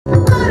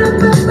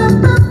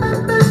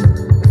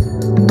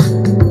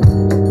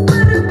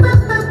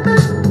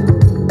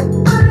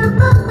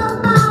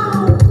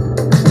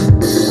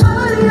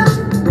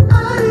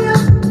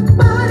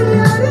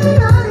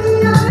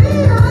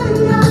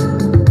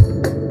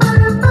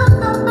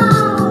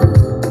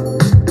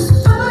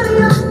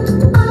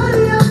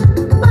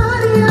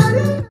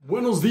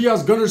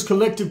guys, Gunners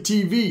Collective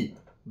TV.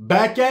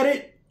 Back at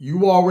it,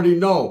 you already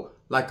know.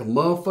 Like a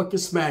motherfucking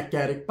smack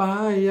addict.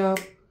 Bye up,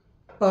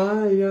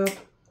 bye up,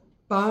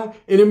 bye.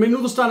 And in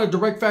menudo style in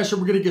direct fashion,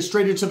 we're going to get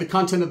straight into the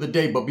content of the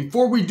day. But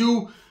before we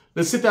do,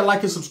 let's hit that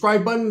like and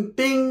subscribe button.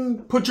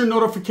 Ding! Put your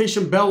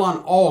notification bell on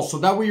all. So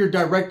that way you're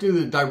directed in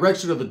the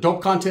direction of the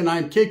dope content I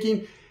am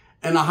kicking.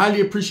 And I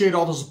highly appreciate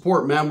all the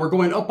support, man. We're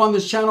going up on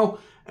this channel.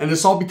 And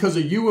it's all because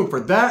of you. And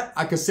for that,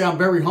 I can say I'm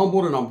very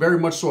humbled and I'm very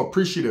much so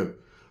appreciative.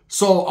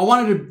 So I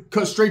wanted to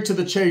cut straight to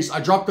the chase. I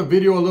dropped a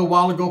video a little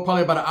while ago,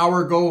 probably about an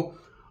hour ago,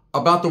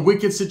 about the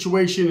Wicked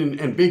situation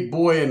and Big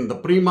Boy and the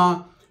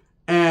Prima.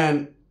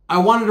 And I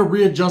wanted to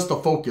readjust the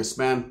focus,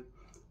 man.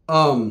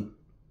 I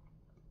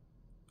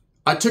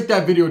took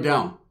that video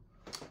down.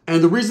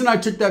 And the reason I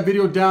took that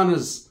video down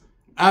is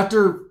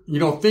after,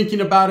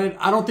 thinking about it,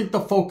 I don't think the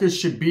focus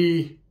should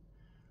be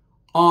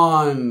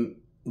on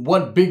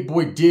what Big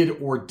Boy did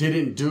or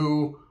didn't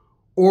do,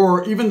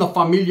 or even the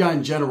familia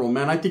in general,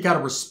 man. I think out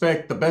of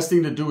respect, the best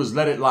thing to do is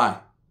let it lie.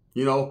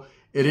 It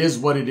is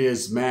what it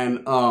is,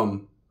 man.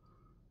 And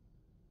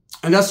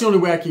that's the only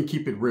way I can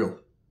keep it real.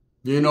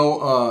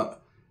 I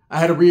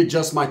had to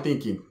readjust my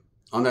thinking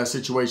on that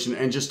situation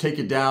and just take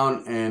it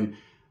down. And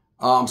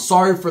I'm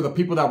sorry for the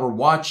people that were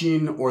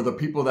watching or the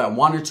people that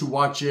wanted to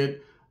watch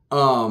it.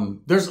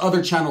 There's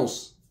other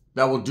channels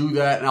that will do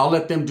that, and I'll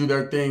let them do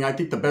their thing. I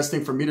think the best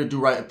thing for me to do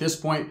right at this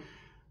point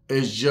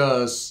is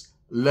just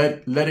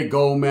let it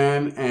go,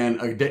 man.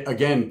 And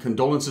again,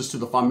 condolences to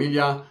the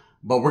familia,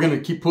 but we're going to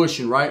keep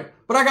pushing, right?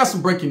 But I got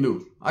some breaking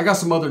news. I got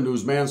some other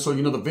news, man. So,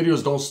 the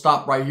videos don't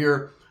stop right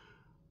here.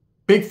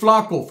 Big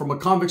Flaco from a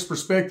convict's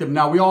perspective.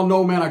 Now, we all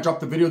know, man, I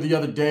dropped a video the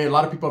other day. A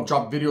lot of people have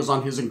dropped videos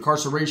on his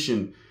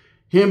incarceration,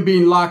 him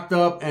being locked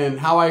up, and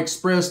how I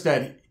expressed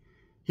that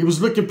he was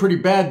looking pretty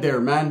bad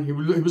there, man. He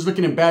was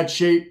looking in bad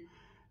shape.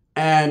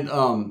 And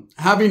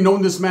having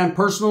known this man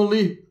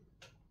personally,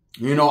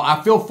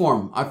 I feel for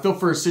him. I feel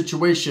for his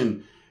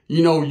situation.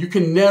 You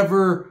can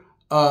never,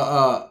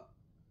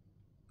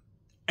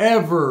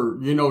 ever,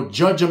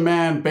 judge a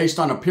man based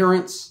on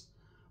appearance.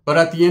 But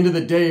at the end of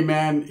the day,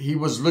 man, he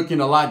was looking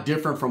a lot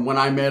different from when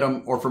I met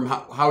him or from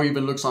how he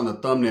even looks on the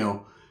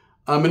thumbnail.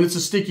 And it's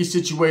a sticky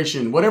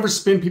situation. Whatever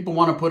spin people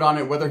want to put on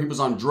it, whether he was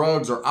on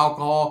drugs or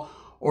alcohol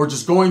or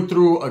just going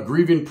through a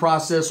grieving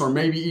process or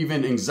maybe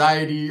even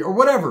anxiety or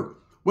whatever.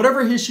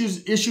 Whatever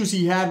issues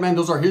he had, man,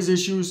 those are his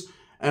issues.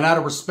 And out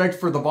of respect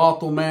for the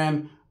volatile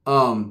man,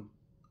 I'm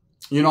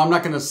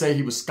not going to say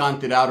he was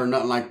sconted out or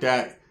nothing like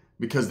that,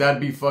 because that'd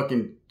be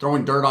fucking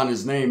throwing dirt on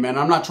his name, man.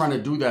 I'm not trying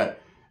to do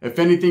that. If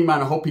anything,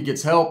 man, I hope he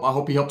gets help. I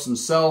hope he helps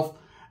himself.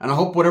 And I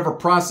hope whatever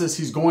process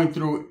he's going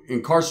through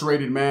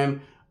incarcerated,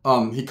 man,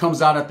 he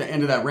comes out at the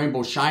end of that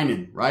rainbow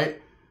shining,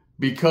 right?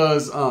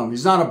 Because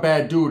he's not a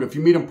bad dude. If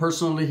you meet him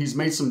personally, he's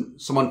made some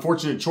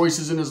unfortunate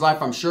choices in his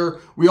life, I'm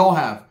sure. We all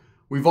have.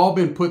 We've all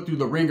been put through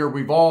the ringer.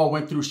 We've all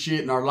went through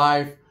shit in our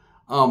life.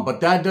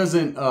 But that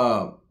doesn't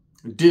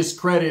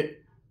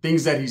discredit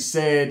things that he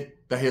said.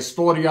 The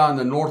Historia in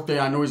the Norte,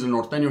 I know he's a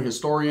Norteño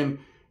historian.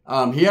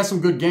 He has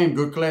some good game,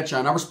 good clecha,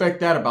 and I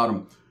respect that about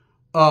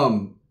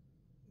him.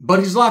 But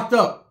he's locked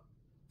up.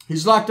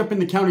 He's locked up in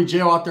the county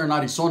jail out there in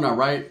Arizona,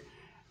 right?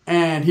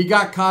 And he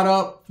got caught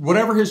up.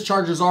 Whatever his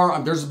charges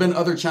are, there's been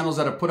other channels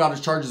that have put out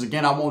his charges.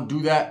 Again, I won't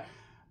do that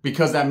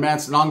because that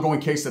man's an ongoing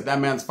case that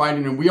man's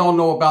fighting. And we all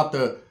know about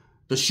the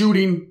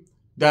shooting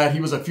that he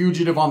was a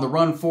fugitive on the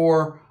run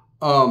for.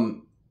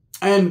 And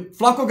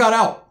Flaco got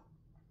out.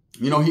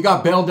 He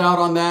got bailed out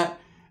on that,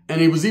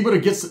 and he was able to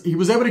get some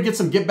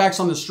getbacks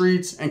on the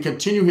streets and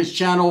continue his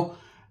channel.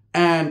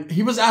 And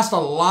he was asked a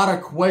lot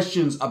of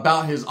questions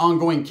about his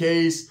ongoing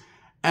case,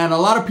 and a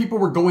lot of people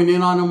were going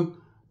in on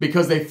him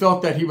because they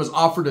felt that he was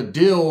offered a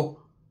deal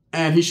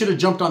and he should have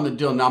jumped on the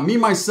deal. Now, me,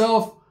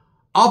 myself,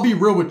 I'll be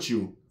real with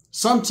you.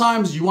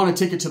 Sometimes you want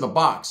to take it to the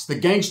box. The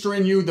gangster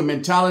in you, the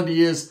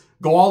mentality is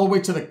go all the way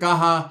to the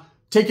caja,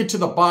 take it to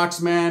the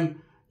box,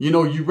 man.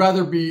 You'd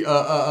rather be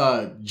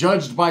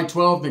judged by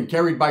 12 than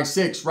carried by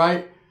 6,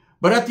 right?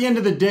 But at the end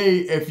of the day,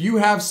 if you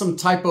have some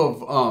type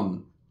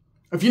of,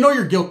 if you know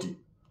you're guilty,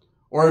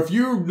 or if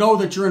you know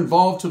that you're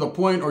involved to the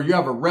point, or you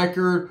have a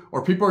record,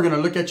 or people are going to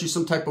look at you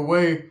some type of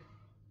way,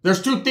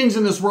 there's two things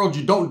in this world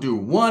you don't do.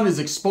 One is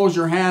expose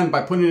your hand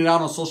by putting it out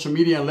on social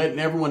media and letting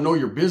everyone know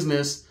your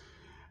business.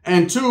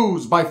 And two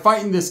is by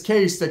fighting this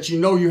case that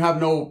you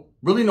have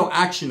really no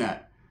action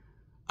at.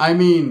 I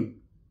mean,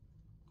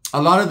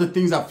 a lot of the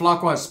things that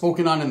Flaco has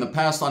spoken on in the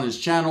past on his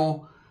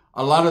channel,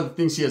 a lot of the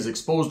things he has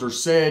exposed or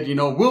said,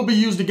 will be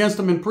used against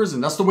him in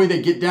prison. That's the way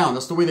they get down.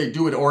 That's the way they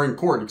do it, or in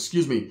court,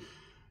 excuse me.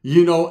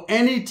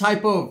 Any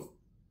type of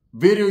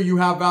video you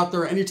have out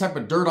there, any type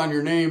of dirt on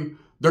your name,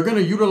 they're going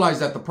to utilize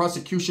that, the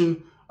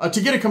prosecution,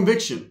 to get a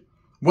conviction.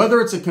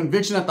 Whether it's a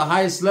conviction at the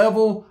highest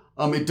level,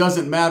 it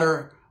doesn't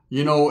matter.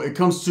 It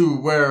comes to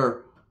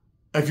where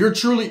if you're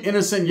truly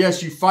innocent,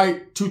 yes, you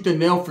fight tooth and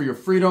nail for your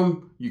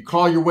freedom. You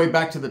claw your way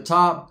back to the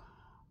top.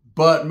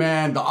 But,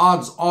 man, the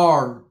odds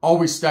are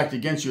always stacked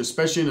against you,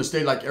 especially in a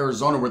state like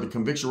Arizona where the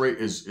conviction rate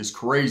is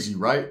crazy,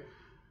 right?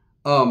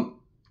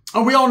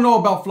 And we all know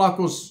about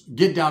Flaco's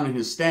get down in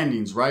his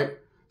standings, right?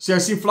 See, I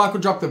seen Flaco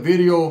drop the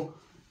video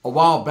a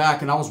while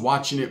back and I was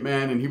watching it,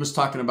 man. And he was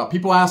talking about,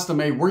 people asked him,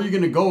 hey, where are you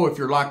going to go if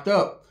you're locked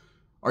up?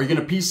 Are you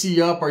going to PC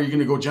up? Or are you going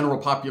to go general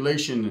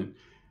population?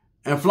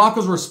 And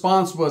Flaco's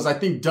response was, I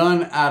think,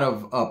 done out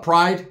of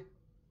pride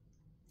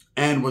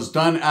and was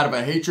done out of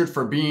a hatred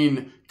for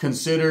being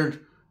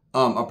considered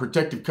a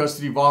protective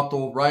custody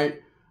vato,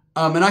 right?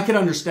 And I could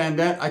understand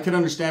that. I could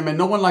understand, man.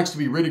 No one likes to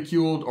be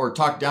ridiculed or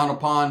talked down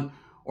upon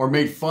or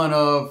made fun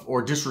of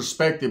or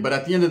disrespected. But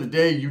at the end of the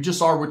day, you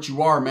just are what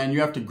you are, man.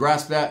 You have to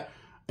grasp that,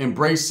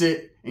 embrace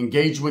it,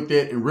 engage with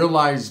it, and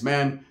realize,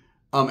 man,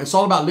 it's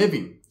all about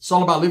living. It's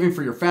all about living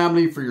for your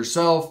family, for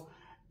yourself.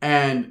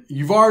 And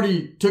you've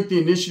already took the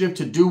initiative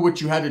to do what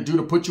you had to do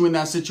to put you in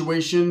that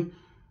situation.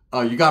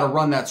 You got to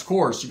run that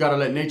course. You got to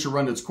let nature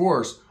run its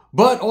course.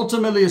 But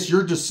ultimately, it's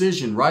your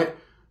decision, right?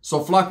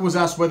 So Flaco was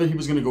asked whether he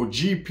was going to go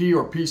GP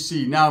or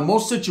PC. Now, in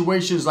most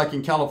situations, like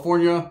in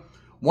California,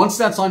 once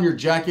that's on your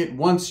jacket,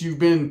 once you've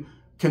been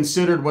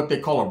considered what they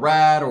call a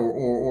rat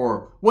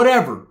or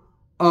whatever,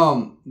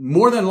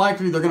 more than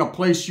likely they're going to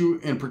place you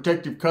in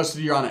protective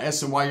custody or on an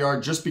SNY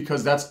yard just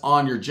because that's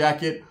on your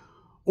jacket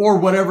or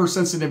whatever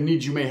sensitive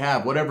needs you may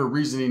have, whatever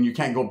reasoning you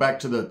can't go back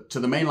to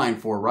the main line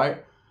for,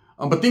 right?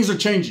 But things are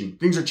changing.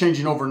 Things are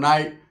changing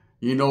overnight.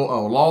 You know,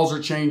 laws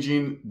are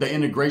changing. The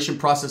integration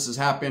process has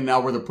happened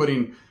now where they're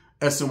putting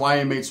SNY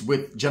inmates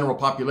with general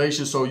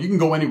population. So you can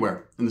go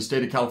anywhere in the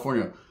state of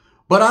California.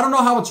 But I don't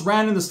know how it's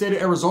ran in the state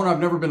of Arizona. I've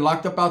never been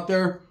locked up out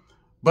there.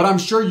 But I'm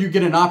sure you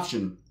get an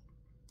option,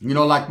 you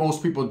know, like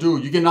most people do.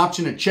 You get an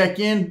option to check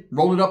in,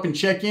 roll it up and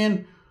check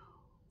in,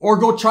 or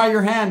go try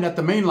your hand at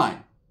the main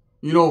line.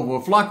 You know,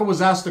 when Flaco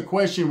was asked the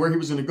question where he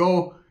was going to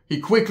go, he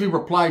quickly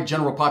replied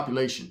general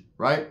population,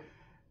 right?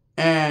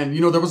 And,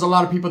 you know, there was a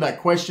lot of people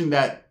that questioned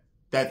that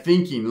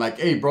thinking like,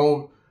 hey,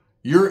 bro,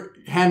 your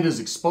hand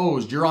is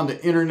exposed. You're on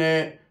the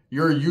internet.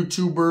 You're a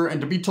YouTuber.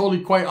 And to be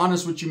totally quite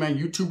honest with you, man,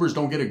 YouTubers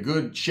don't get a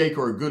good shake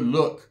or a good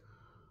look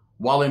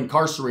while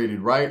incarcerated,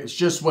 right? It's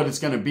just what it's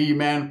going to be,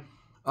 man.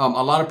 A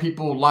lot of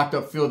people locked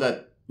up feel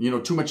that, you know,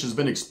 too much has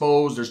been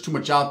exposed. There's too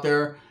much out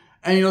there.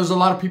 And, you know, there's a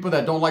lot of people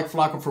that don't like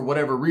Flaco for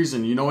whatever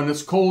reason, you know, and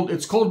it's cold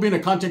being a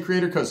content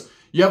creator because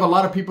you have a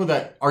lot of people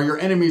that are your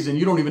enemies and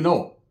you don't even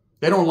know.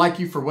 They don't like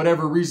you for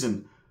whatever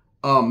reason.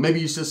 Maybe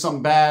you said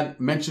something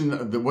bad,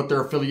 mention what their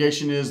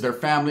affiliation is, their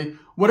family,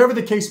 whatever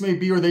the case may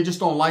be, or they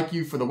just don't like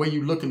you for the way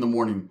you look in the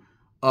morning.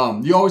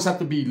 You always have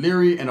to be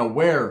leery and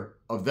aware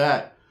of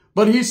that.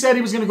 But he said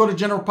he was going to go to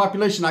general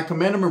population. I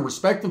commend him and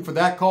respect him for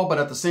that call. But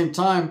at the same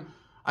time,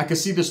 I could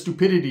see the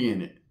stupidity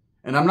in it.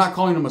 And I'm not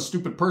calling him a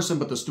stupid person,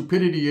 but the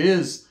stupidity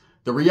is,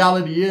 the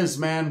reality is,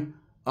 man,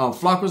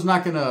 Flaco's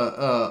not going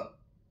to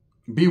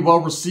be well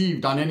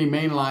received on any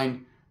main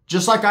line.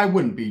 Just like I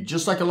wouldn't be,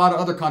 just like a lot of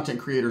other content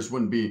creators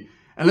wouldn't be.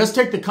 And let's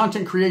take the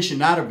content creation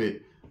out of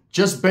it.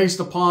 Just based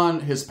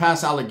upon his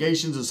past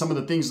allegations and some of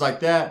the things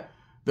like that,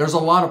 there's a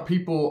lot of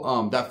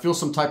people that feel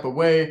some type of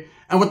way.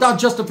 And without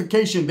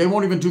justification, they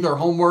won't even do their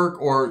homework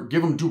or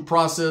give him due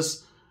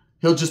process.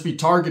 He'll just be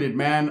targeted,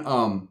 man.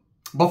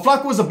 But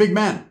Flaco was a big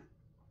man.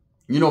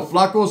 You know,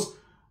 Flaco's,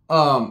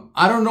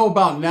 I don't know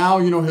about now,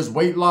 you know, his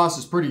weight loss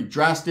is pretty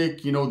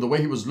drastic. You know, the way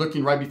he was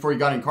looking right before he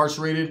got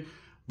incarcerated.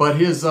 But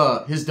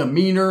his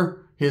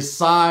demeanor, his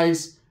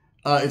size,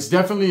 it's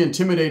definitely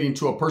intimidating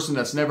to a person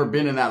that's never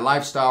been in that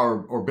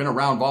lifestyle or been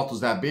around vatos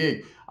that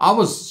big. I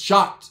was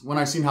shocked when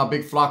I seen how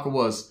big Flaco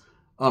was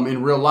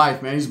in real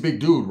life, man. He's a big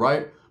dude,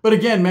 right? But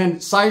again,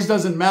 man, size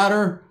doesn't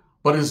matter,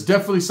 but it's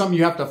definitely something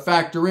you have to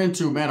factor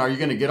into, man. Are you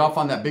going to get off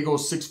on that big old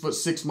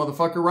 6'6"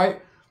 motherfucker,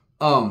 right?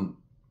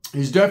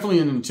 He's definitely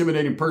an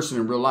intimidating person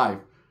in real life.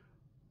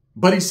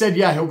 But he said,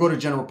 yeah, he'll go to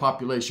general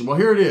population. Well,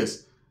 here it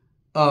is.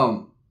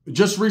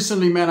 Just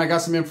recently, man, I got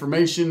some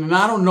information, and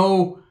I don't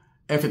know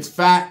if it's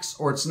facts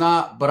or it's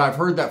not, but I've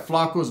heard that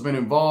Flaco has been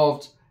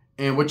involved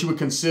in what you would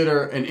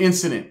consider an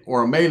incident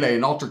or a melee,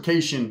 an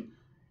altercation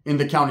in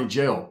the county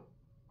jail.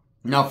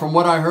 Now, from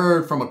what I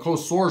heard from a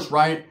close source,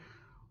 right,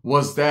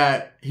 was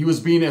that he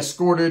was being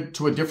escorted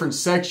to a different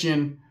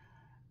section,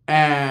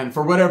 and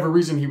for whatever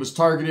reason, he was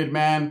targeted,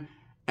 man,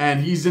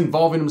 and he's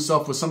involving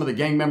himself with some of the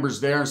gang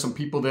members there and some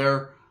people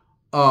there.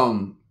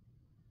 And,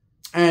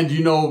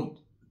 you know,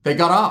 they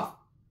got off.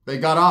 They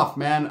got off,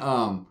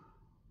 man.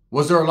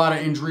 Was there a lot of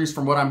injuries?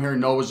 From what I'm hearing,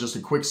 no, it was just a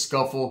quick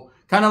scuffle.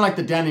 Kind of like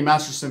the Danny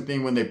Masterson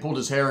thing when they pulled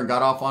his hair and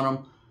got off on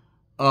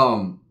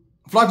him.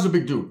 Flaco's a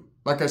big dude.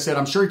 Like I said,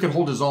 I'm sure he could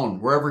hold his own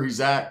wherever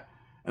he's at.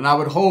 And I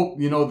would hope,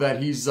 you know,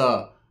 that he's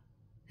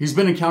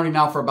been in county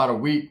now for about a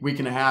week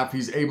and a half.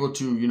 He's able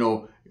to, you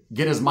know,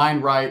 get his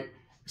mind right,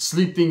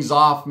 sleep things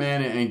off,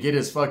 man, and get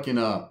his fucking,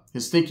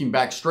 his thinking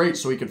back straight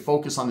so he could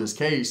focus on this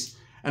case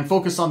and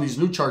focus on these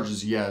new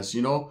charges he has,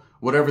 you know,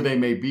 whatever they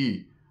may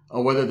be.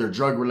 Whether they're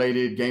drug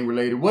related, gang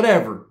related,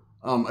 whatever.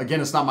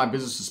 Again, it's not my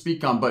business to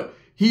speak on, but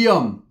he,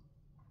 you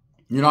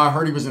know, I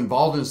heard he was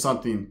involved in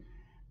something,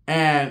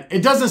 and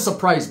it doesn't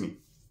surprise me.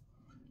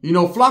 You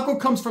know, Flaco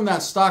comes from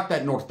that stock,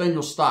 that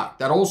norteño stock,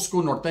 that old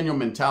school norteño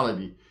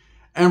mentality.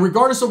 And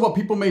regardless of what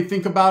people may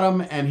think about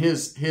him and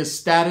his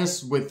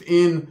status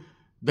within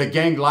the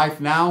gang life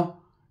now,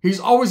 he's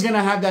always going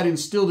to have that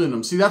instilled in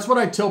him. See, that's what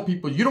I tell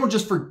people. You don't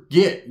just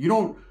forget. You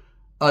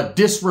don't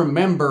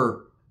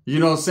disremember, you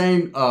know,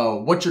 saying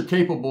what you're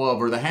capable of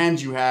or the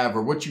hands you have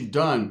or what you've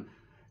done.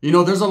 You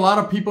know, there's a lot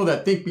of people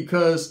that think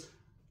because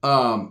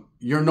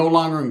you're no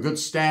longer in good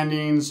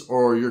standings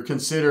or you're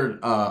considered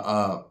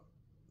a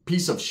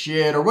piece of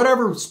shit or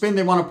whatever spin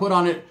they want to put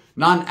on it,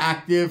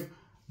 non-active,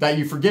 that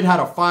you forget how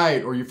to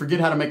fight or you forget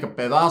how to make a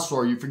pedazo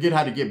or you forget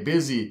how to get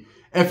busy.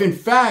 If in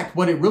fact,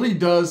 what it really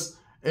does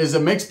is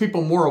it makes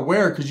people more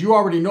aware because you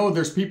already know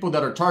there's people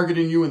that are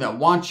targeting you and that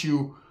want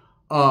you.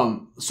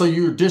 So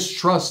your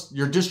distrust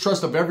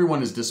of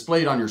everyone is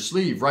displayed on your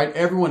sleeve, right?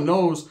 Everyone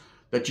knows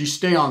that you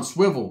stay on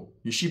swivel.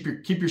 You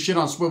keep your shit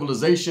on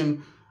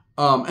swivelization.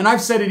 And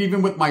I've said it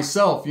even with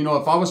myself. You know,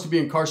 if I was to be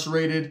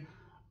incarcerated,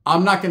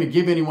 I'm not going to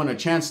give anyone a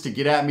chance to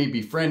get at me,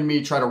 befriend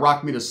me, try to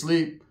rock me to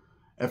sleep.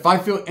 If I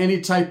feel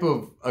any type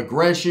of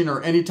aggression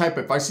or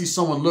if I see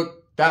someone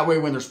look that way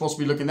when they're supposed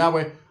to be looking that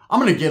way, I'm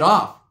going to get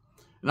off.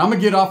 And I'm going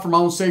to get off for my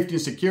own safety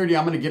and security.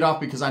 I'm going to get off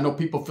because I know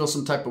people feel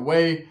some type of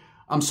way.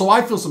 So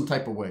I feel some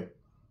type of way.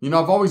 You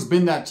know, I've always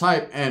been that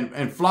type. And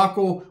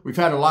Flaco, we've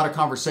had a lot of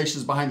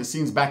conversations behind the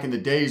scenes back in the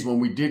days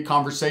when we did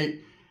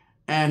conversate.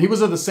 And he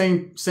was of the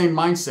same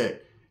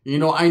mindset. You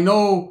know, I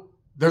know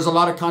there's a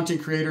lot of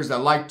content creators that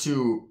like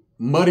to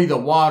muddy the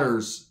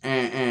waters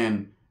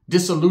and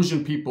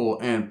disillusion people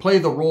and play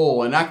the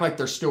role and act like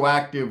they're still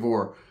active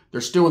or they're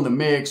still in the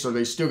mix or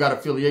they still got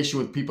affiliation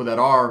with people that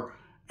are.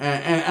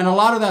 And a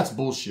lot of that's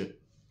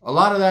bullshit. A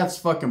lot of that's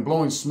fucking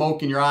blowing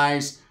smoke in your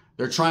eyes.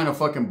 They're trying to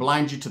fucking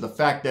blind you to the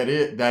fact that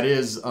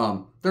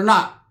they're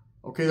not.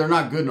 Okay, they're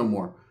not good no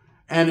more.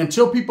 And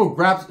until people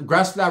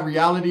grasp that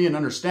reality and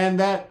understand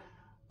that,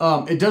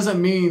 it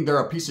doesn't mean they're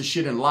a piece of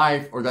shit in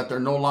life or that they're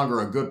no longer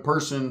a good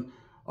person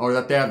or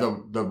that they have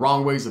the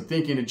wrong ways of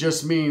thinking. It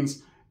just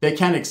means they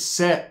can't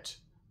accept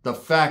the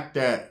fact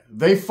that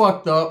they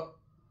fucked up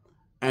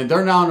and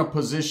they're now in a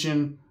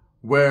position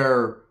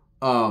where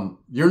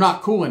you're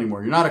not cool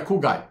anymore. You're not a cool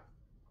guy.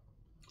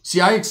 See,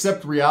 I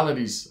accept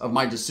realities of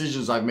my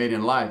decisions I've made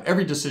in life.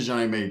 Every decision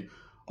I made,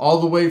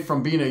 all the way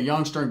from being a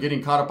youngster and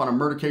getting caught up on a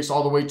murder case,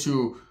 all the way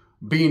to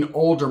being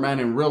older, man,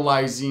 and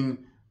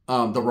realizing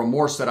the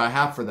remorse that I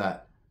have for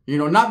that. You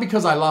know, not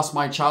because I lost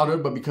my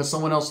childhood, but because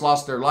someone else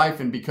lost their life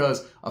and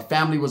because a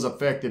family was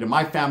affected and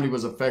my family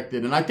was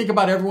affected. And I think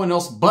about everyone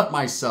else but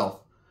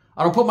myself.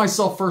 I don't put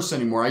myself first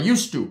anymore. I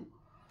used to.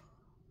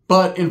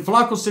 But in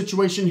Flaco's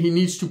situation, he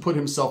needs to put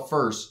himself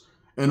first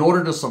in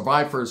order to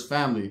survive for his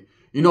family.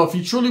 You know, if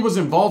he truly was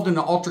involved in an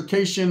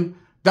altercation,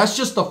 that's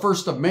just the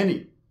first of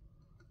many.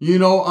 You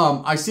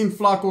know, I seen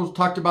Flaco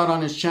talked about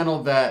on his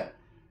channel that,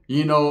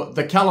 you know,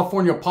 the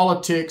California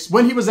politics,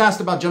 when he was asked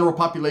about general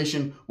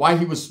population, why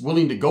he was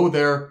willing to go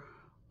there.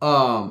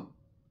 And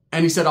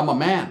he said, I'm a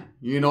man,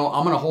 you know,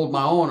 I'm going to hold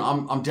my own.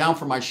 I'm down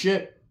for my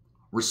shit.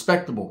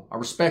 Respectable. I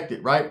respect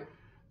it. Right.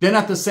 Then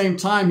at the same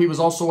time, he was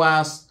also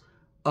asked,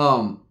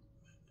 do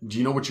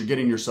you know what you're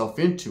getting yourself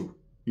into?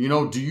 You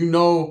know, do you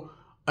know?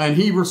 And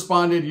he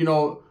responded, you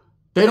know,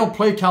 they don't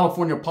play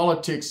California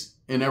politics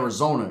in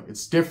Arizona.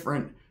 It's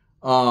different.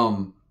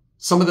 Some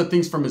of the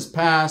things from his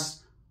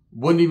past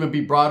wouldn't even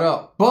be brought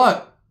up.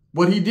 But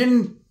what he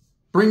didn't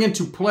bring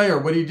into play or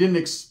what he didn't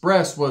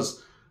express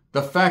was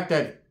the fact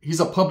that he's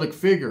a public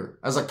figure.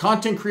 As a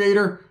content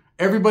creator,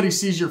 everybody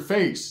sees your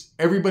face.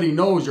 Everybody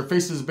knows your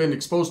face has been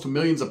exposed to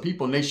millions of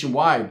people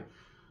nationwide.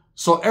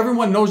 So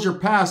everyone knows your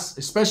past,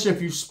 especially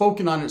if you've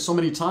spoken on it so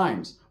many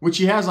times, which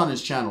he has on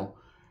his channel.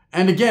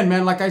 And again,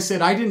 man, like I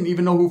said, I didn't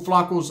even know who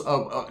Flaco's,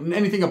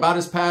 anything about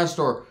his past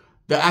or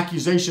the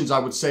accusations, I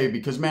would say,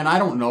 because, man, I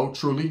don't know,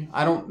 truly.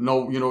 I don't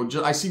know, you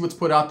know, I see what's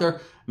put out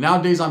there.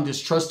 Nowadays, I'm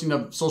distrusting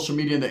of social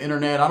media and the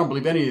internet. I don't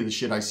believe any of the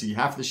shit I see.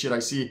 Half the shit I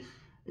see,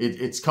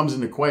 it comes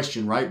into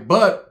question, right?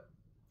 But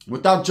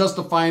without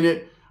justifying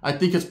it, I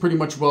think it's pretty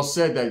much well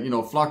said that, you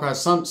know, Flaco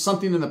has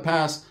something in the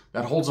past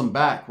that holds him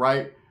back,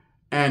 right?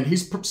 And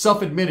he's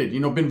self-admitted, you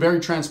know, been very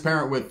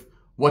transparent with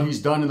what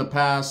he's done in the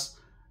past.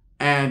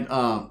 And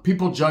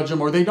people judge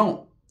him or they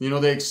don't. You know,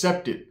 they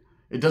accept it.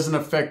 It doesn't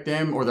affect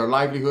them or their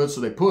livelihood,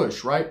 so they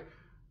push, right?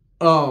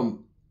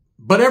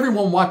 But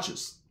everyone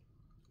watches.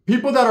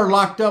 People that are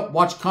locked up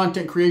watch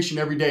content creation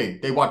every day.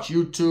 They watch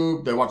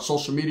YouTube. They watch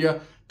social media.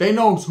 They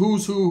know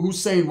who's who, who's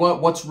saying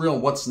what, what's real,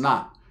 what's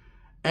not.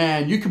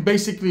 And you can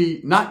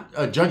basically not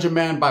judge a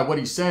man by what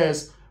he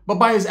says, but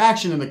by his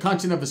action and the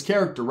content of his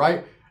character,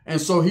 right? And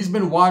so he's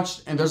been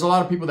watched, and there's a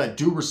lot of people that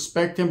do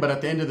respect him, but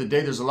at the end of the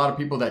day, there's a lot of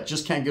people that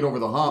just can't get over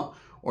the hump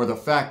or the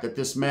fact that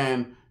this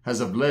man has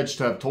alleged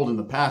to have told in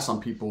the past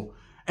on people.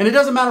 And it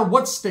doesn't matter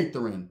what state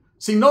they're in.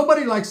 See,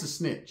 nobody likes a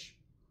snitch.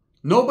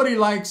 Nobody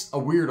likes a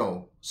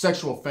weirdo,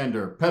 sexual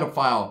offender,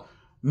 pedophile.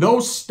 No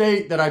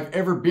state that I've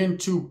ever been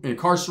to,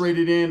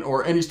 incarcerated in,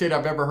 or any state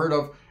I've ever heard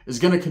of is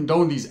going to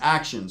condone these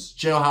actions.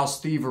 Jailhouse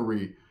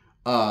thievery,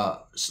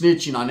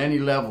 snitching on any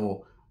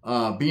level,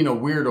 being a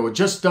weirdo. It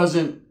just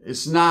doesn't,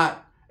 it's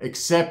not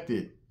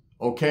accepted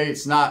Okay,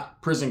 it's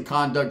not prison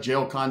conduct,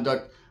 jail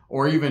conduct,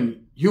 or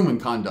even human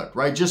conduct,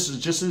 right? Just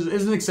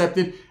isn't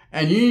accepted.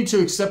 And you need to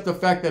accept the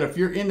fact that if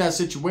you're in that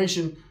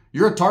situation,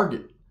 you're a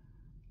target.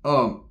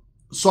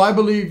 So I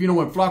believe,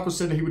 when Flaco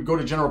said that he would go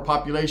to general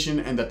population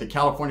and that the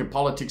California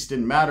politics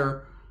didn't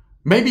matter,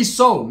 maybe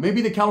so.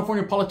 Maybe the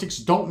California politics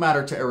don't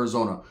matter to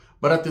Arizona.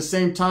 But at the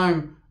same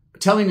time,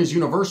 telling is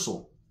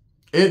universal.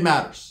 It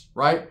matters,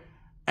 right?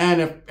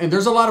 And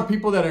there's a lot of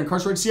people that are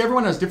incarcerated. See,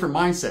 everyone has different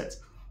mindsets.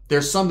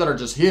 There's some that are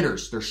just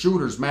hitters. They're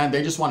shooters, man.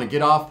 They just want to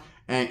get off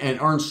and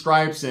earn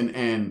stripes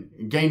and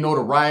gain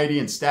notoriety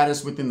and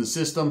status within the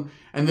system.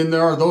 And then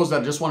there are those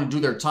that just want to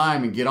do their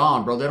time and get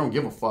on, bro. They don't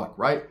give a fuck,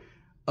 right?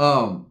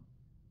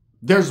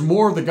 There's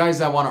more of the guys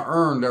that want to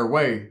earn their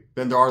way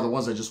than there are the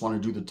ones that just want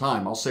to do the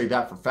time. I'll say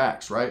that for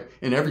facts, right?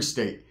 In every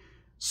state.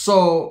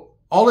 So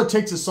all it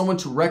takes is someone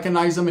to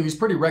recognize him, and he's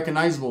pretty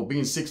recognizable,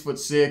 being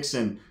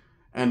 6'6"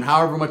 and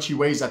however much he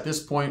weighs at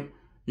this point.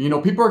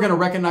 People are going to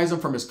recognize him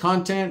from his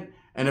content,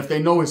 and if they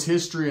know his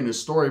history and his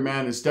story,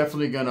 man, it's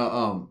definitely going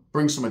to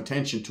bring some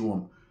attention to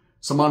him,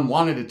 some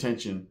unwanted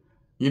attention.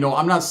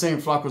 I'm not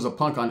saying Flaco's a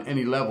punk on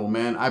any level,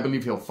 man. I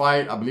believe he'll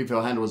fight. I believe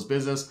he'll handle his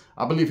business.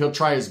 I believe he'll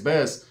try his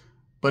best.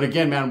 But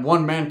again, man,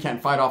 one man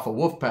can't fight off a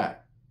wolf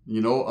pack.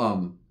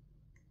 It's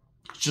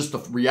just the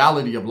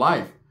reality of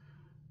life.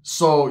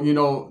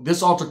 So,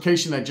 this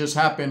altercation that just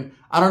happened,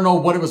 I don't know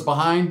what it was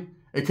behind.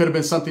 It could have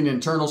been something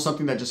internal,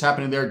 something that just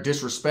happened in there,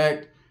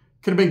 disrespect.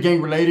 Could have been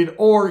gang related,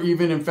 or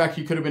even, in fact,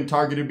 he could have been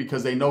targeted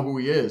because they know who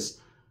he is.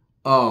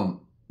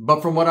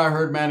 But from what I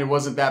heard, man, it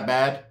wasn't that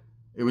bad.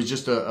 It was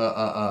just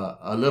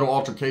a little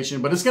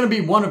altercation, but it's going to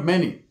be one of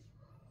many.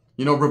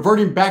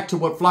 Reverting back to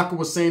what Flaco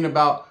was saying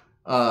about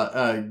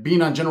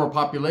being on general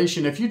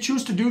population. If you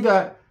choose to do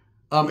that,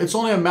 it's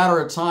only a matter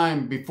of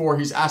time before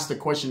he's asked the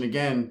question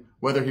again,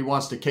 whether he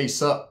wants to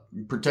case up,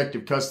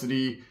 protective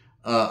custody,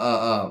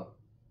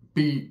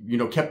 be,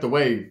 kept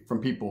away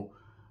from people.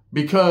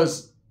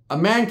 Because a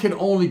man can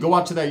only go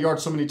out to that yard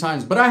so many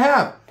times.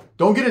 But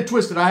don't get it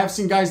twisted. I have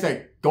seen guys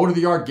that go to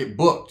the yard, get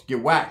booked,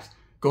 get whacked,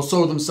 go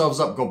sew themselves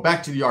up, go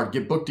back to the yard,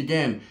 get booked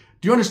again.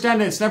 Do you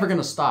understand that it's never going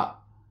to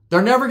stop?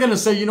 They're never going to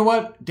say, you know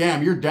what?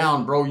 Damn, you're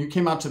down, bro. You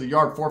came out to the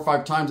yard 4 or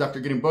 5 times after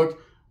getting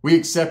booked. We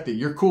accept it.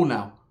 You're cool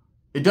now.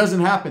 It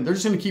doesn't happen. They're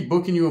just going to keep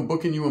booking you and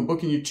booking you and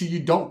booking you till you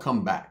don't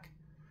come back.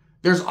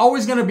 There's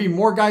always going to be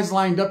more guys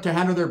lined up to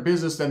handle their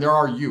business than there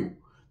are you.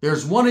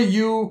 There's one of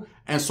you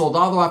and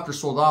soldado after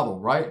soldado,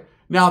 right?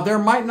 Now, there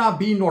might not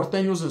be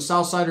norteños and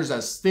Southsiders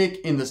as thick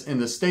in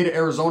the state of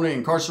Arizona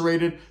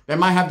incarcerated. They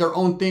might have their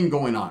own thing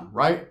going on,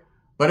 right?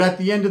 But at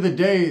the end of the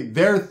day,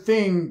 their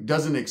thing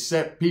doesn't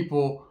accept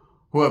people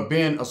who have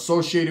been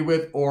associated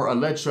with or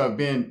alleged to have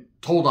been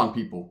told on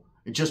people.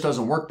 It just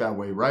doesn't work that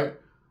way, right?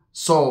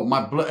 So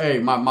my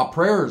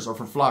prayers are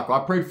for Flaco.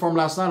 I prayed for him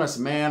last night. I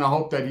said, man, I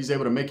hope that he's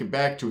able to make it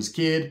back to his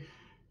kid.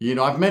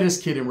 I've met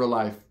his kid in real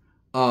life.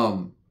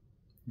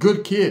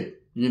 Good kid.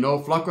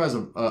 Flaco has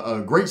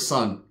a great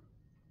son.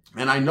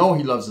 And I know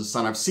he loves his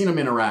son. I've seen him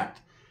interact.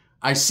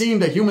 I've seen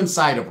the human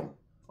side of him.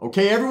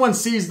 Okay, everyone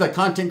sees the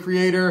content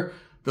creator,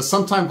 the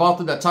sometime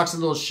author that talks a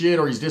little shit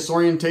or he's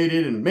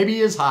disorientated and maybe he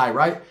is high,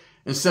 right?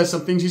 And says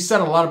some things. He said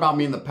a lot about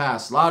me in the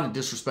past, a lot of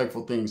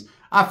disrespectful things.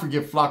 I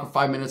forgive Flaco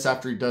 5 minutes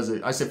after he does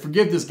it. I said,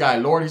 forgive this guy,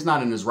 Lord. He's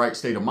not in his right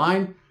state of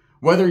mind.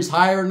 Whether he's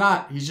high or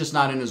not, he's just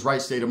not in his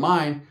right state of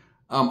mind.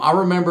 I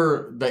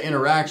remember the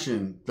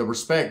interaction, the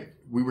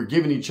respect we were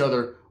giving each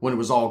other when it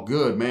was all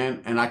good,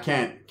 man. And I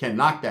can't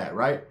knock that,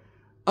 right?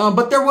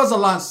 But there was a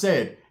lot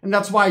said. And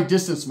that's why I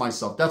distanced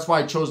myself. That's why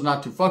I chose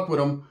not to fuck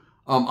with him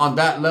on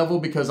that level,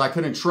 because I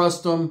couldn't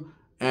trust him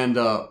and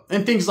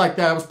things like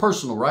that. It was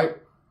personal, right?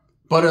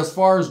 But as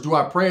far as do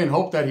I pray and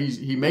hope that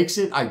he makes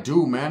it, I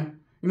do, man.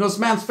 This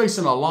man's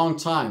facing a long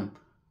time.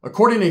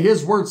 According to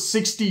his words,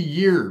 60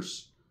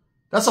 years.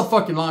 That's a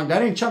fucking long,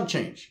 that ain't chump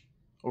change.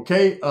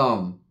 Okay?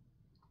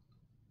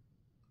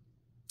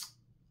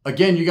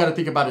 Again, you got to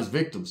think about his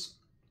victims.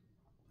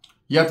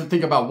 You have to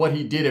think about what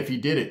he did if he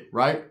did it,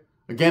 right?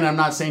 Again, I'm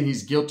not saying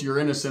he's guilty or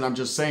innocent. I'm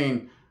just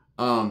saying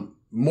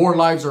more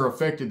lives are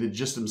affected than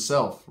just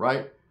himself,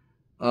 right?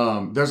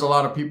 There's a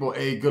lot of people,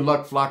 hey, good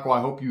luck, Flaco.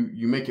 I hope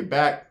you make it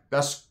back.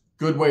 That's a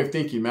good way of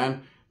thinking,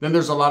 man. Then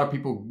there's a lot of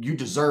people, you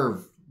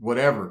deserve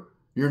whatever.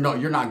 You're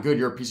not good.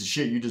 You're a piece of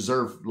shit. You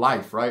deserve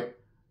life, right?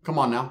 Come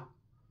on now.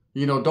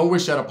 Don't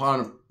wish that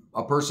upon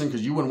a person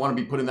because you wouldn't want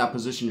to be put in that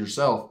position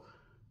yourself.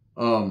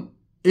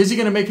 Is he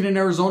going to make it in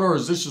Arizona, or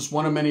is this just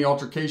one of many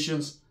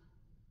altercations?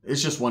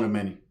 It's just one of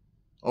many.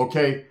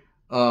 Okay?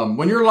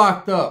 When you're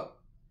locked up,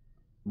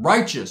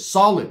 righteous,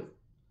 solid,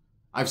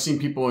 I've seen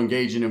people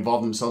engage and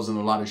involve themselves in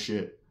a lot of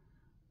shit.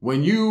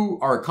 When you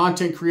are a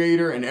content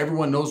creator and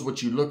everyone knows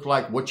what you look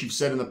like, what you've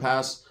said in the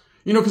past,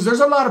 because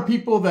there's a lot of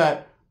people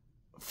that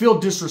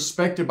feel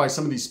disrespected by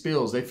some of these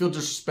spills. They feel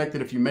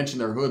disrespected if you mention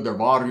their hood, their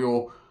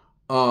barrio,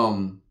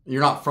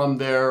 you're not from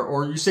there,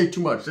 or you say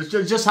too much. It's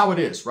just how it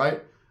is,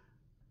 right?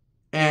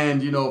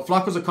 And,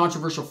 Flaco's a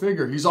controversial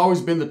figure. He's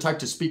always been the type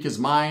to speak his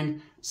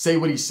mind, say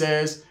what he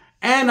says,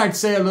 and I'd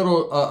say a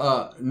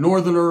little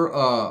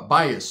northerner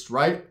biased,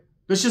 right?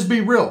 Let's just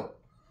be real.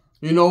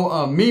 You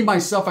know, me,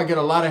 myself, I get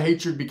a lot of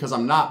hatred because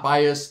I'm not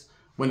biased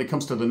when it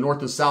comes to the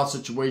North and South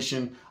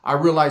situation. I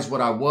realize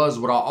what I was,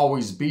 what I'll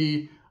always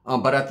be.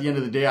 But at the end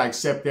of the day, I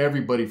accept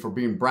everybody for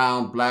being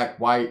brown, black,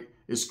 white.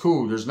 It's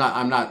cool.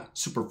 I'm not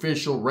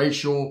superficial,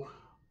 racial,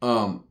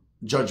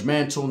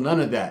 judgmental, none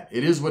of that.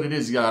 It is what it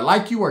is. Either I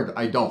like you or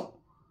I don't.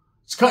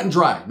 It's cut and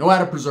dry. No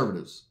added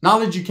preservatives.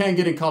 Knowledge you can't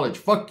get in college.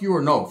 Fuck you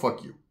or no,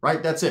 fuck you.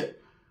 Right? That's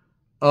it.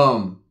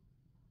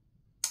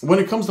 When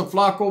it comes to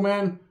Flaco,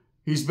 man,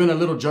 he's been a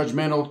little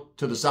judgmental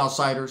to the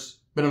Southsiders.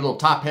 Been a little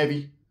top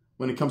heavy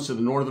when it comes to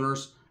the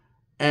Northerners.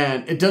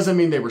 And it doesn't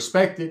mean they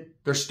respect it.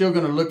 They're still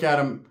going to look at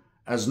him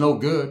as no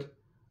good.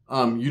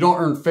 You don't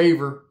earn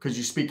favor because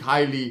you speak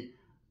highly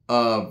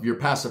of your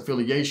past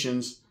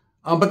affiliations.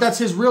 But that's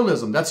his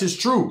realism. That's his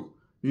truth.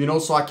 You know,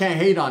 so I can't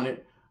hate on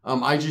it.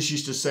 I just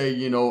used to say,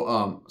 you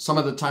know, some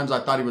of the times I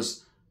thought he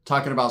was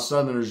talking about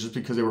Southerners just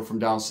because they were from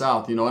down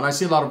South, you know. And I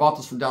see a lot of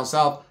authors from down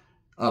South,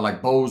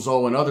 like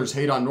Bozo and others,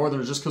 hate on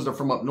Northerners just because they're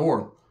from up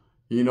North.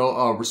 You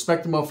know,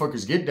 respect the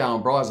motherfuckers, get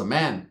down, bro, as a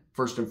man,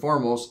 first and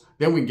foremost.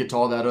 Then we can get to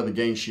all that other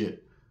gang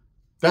shit.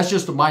 That's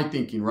just my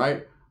thinking,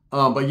 right?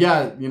 But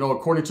yeah, you know,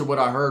 according to what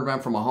I heard, man,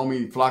 from a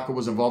homie, Flaco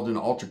was involved in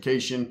an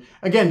altercation.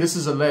 Again, this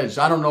is alleged.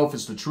 I don't know if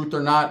it's the truth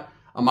or not.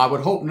 I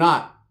would hope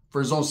not,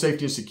 for his own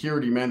safety and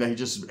security, man, that he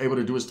just able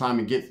to do his time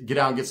and get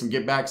out and get some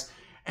get backs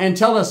and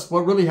tell us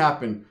what really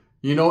happened,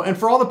 you know. And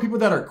for all the people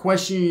that are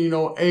questioning, you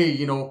know, hey,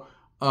 you know,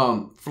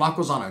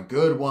 Flaco's on a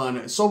good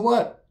one. So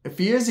what? If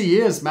he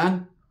is,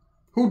 man.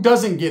 Who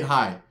doesn't get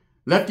high?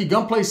 Lefty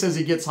Gunplay says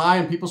he gets high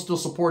and people still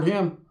support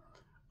him.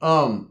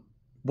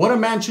 What a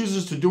man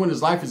chooses to do in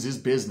his life is his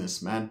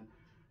business, man.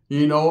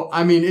 You know,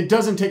 I mean, it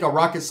doesn't take a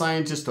rocket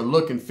scientist to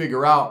look and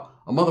figure out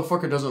a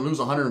motherfucker doesn't lose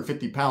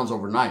 150 pounds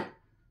overnight.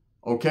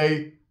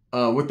 Okay?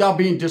 Without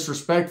being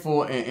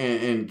disrespectful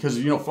and because,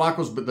 you know,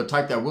 Flaco's the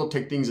type that will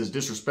take things as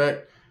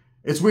disrespect.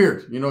 It's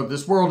weird. You know,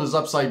 this world is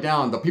upside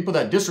down. The people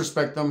that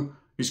disrespect them,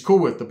 he's cool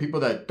with. The people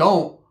that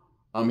don't,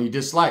 he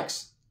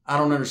dislikes. I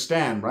don't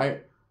understand,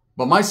 right?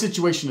 But my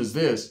situation is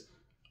this.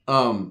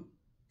 I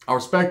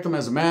respect him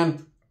as a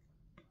man.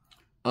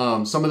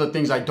 Some of the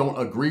things I don't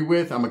agree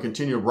with, I'm going to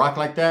continue to rock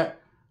like that.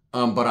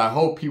 But I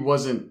hope he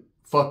wasn't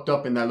fucked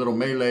up in that little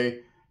melee.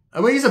 I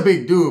mean, he's a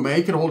big dude, man.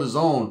 He could hold his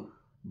own.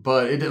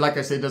 But like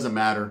I said, it doesn't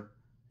matter.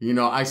 You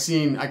know, I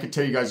could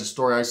tell you guys a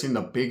story. I seen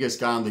the biggest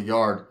guy on the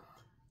yard.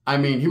 I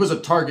mean, he was a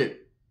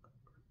target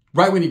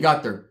right when he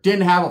got there.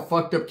 Didn't have a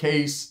fucked up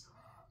case.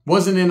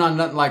 Wasn't in on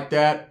nothing like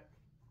that.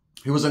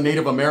 He was a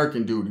Native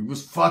American dude. He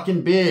was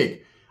fucking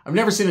big. I've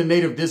never seen a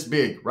Native this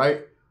big,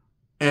 right?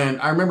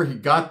 And I remember he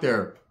got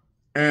there.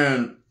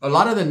 And a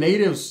lot of the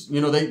natives,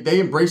 you know, they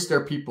embrace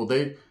their people.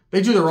 They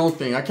do their own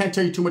thing. I can't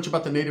tell you too much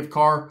about the native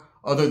car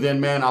other than,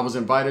 man, I was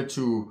invited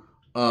to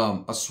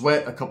a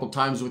sweat a couple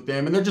times with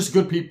them. And they're just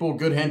good people,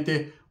 good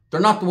gente.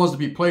 They're not the ones to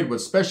be played with,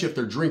 especially if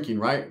they're drinking,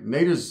 right?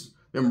 Natives,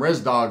 them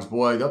res dogs,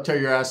 boy, they'll tear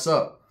your ass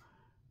up.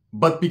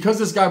 But because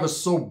this guy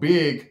was so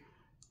big,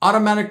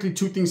 automatically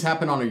two things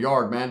happen on a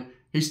yard, man.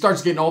 He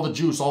starts getting all the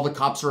juice. All the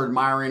cops are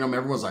admiring him.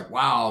 Everyone's like,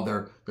 wow,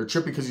 they're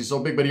tripping because he's so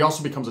big. But he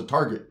also becomes a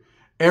target.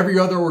 Every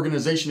other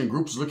organization and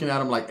group is looking at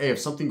him like, hey, if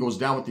something goes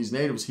down with these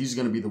natives, he's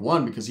going to be the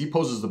one because he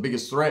poses the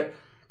biggest threat.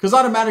 Because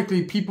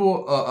automatically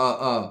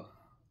people,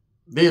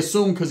 they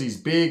assume because he's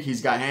big,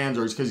 he's got hands,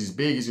 or because he's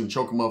big, he's going to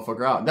choke a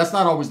motherfucker out. That's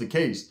not always the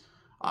case.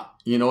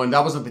 You know, and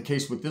that wasn't the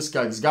case with this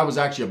guy. This guy was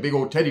actually a big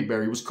old teddy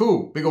bear. He was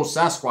cool. Big old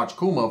Sasquatch,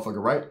 cool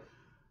motherfucker, right?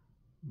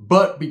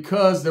 But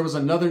because there was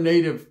another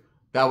native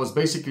that was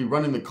basically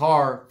running the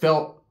car,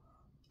 felt,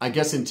 I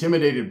guess,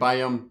 intimidated by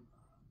him,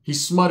 he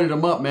smutted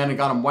him up, man, and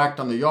got him whacked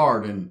on the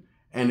yard. And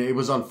it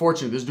was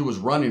unfortunate. This dude was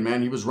running,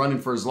 man. He was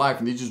running for his life,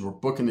 and these just were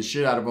booking the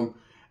shit out of him.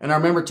 And I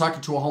remember talking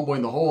to a homeboy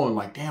in the hole and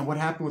like, damn, what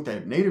happened with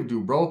that native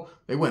dude, bro?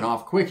 They went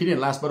off quick. He didn't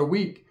last but a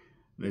week.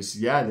 And they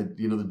said, yeah, the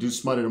dude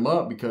smutted him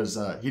up because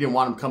he didn't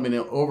want him coming in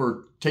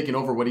over, taking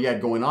over what he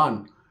had going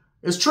on.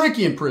 It's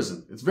tricky in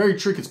prison. It's very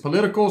tricky. It's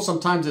political.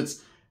 Sometimes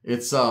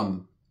it's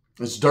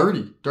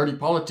dirty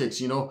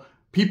politics, you know.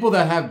 People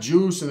that have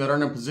juice and that are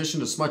in a position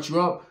to smut you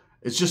up,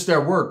 it's just their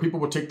word. People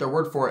will take their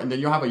word for it. And then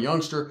you'll have a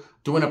youngster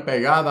doing a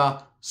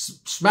pegada,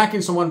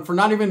 smacking someone for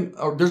not even,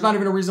 there's not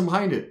even a reason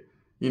behind it.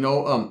 You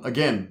know,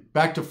 again,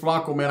 back to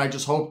Flaco, man, I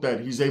just hope that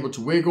he's able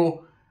to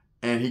wiggle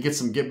and he gets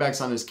some get backs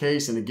on his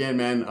case. And again,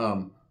 man,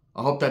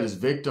 I hope that his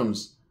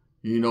victims,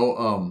 you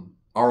know,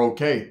 are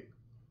okay.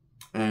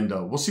 And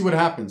we'll see what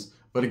happens.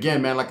 But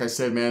again, man, like I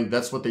said, man,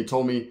 that's what they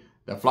told me,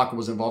 that Flaco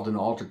was involved in an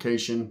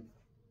altercation.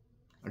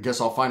 I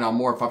guess I'll find out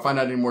more. If I find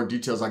out any more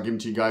details, I'll give them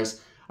to you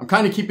guys. I'm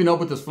kind of keeping up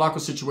with this Flaco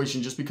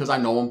situation just because I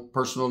know him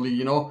personally,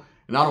 you know,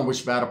 and I don't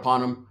wish bad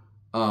upon him.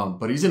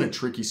 But he's in a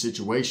tricky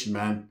situation,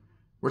 man.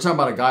 We're talking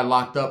about a guy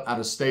locked up out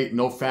of state,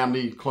 no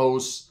family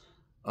close.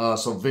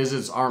 So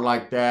visits aren't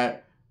like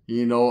that.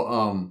 You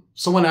know,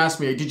 someone asked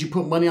me, hey, did you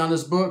put money on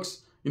his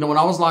books? You know, when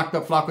I was locked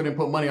up, Flaco didn't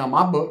put money on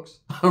my books.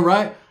 All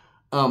right.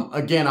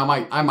 Again,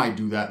 I might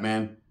do that,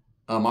 man.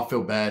 I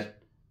feel bad.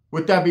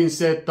 With that being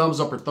said, thumbs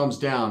up or thumbs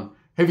down.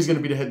 Heavy's going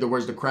to be the head that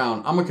wears the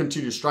crown. I'm going to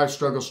continue to strive,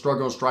 struggle,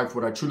 and strive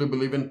for what I truly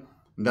believe in.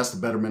 And that's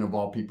the betterment of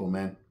all people,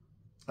 man.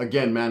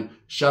 Again, man,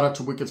 shout out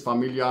to Wicked's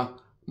Familia.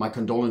 My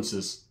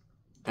condolences.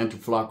 And to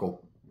Flaco.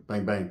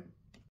 Bang, bang.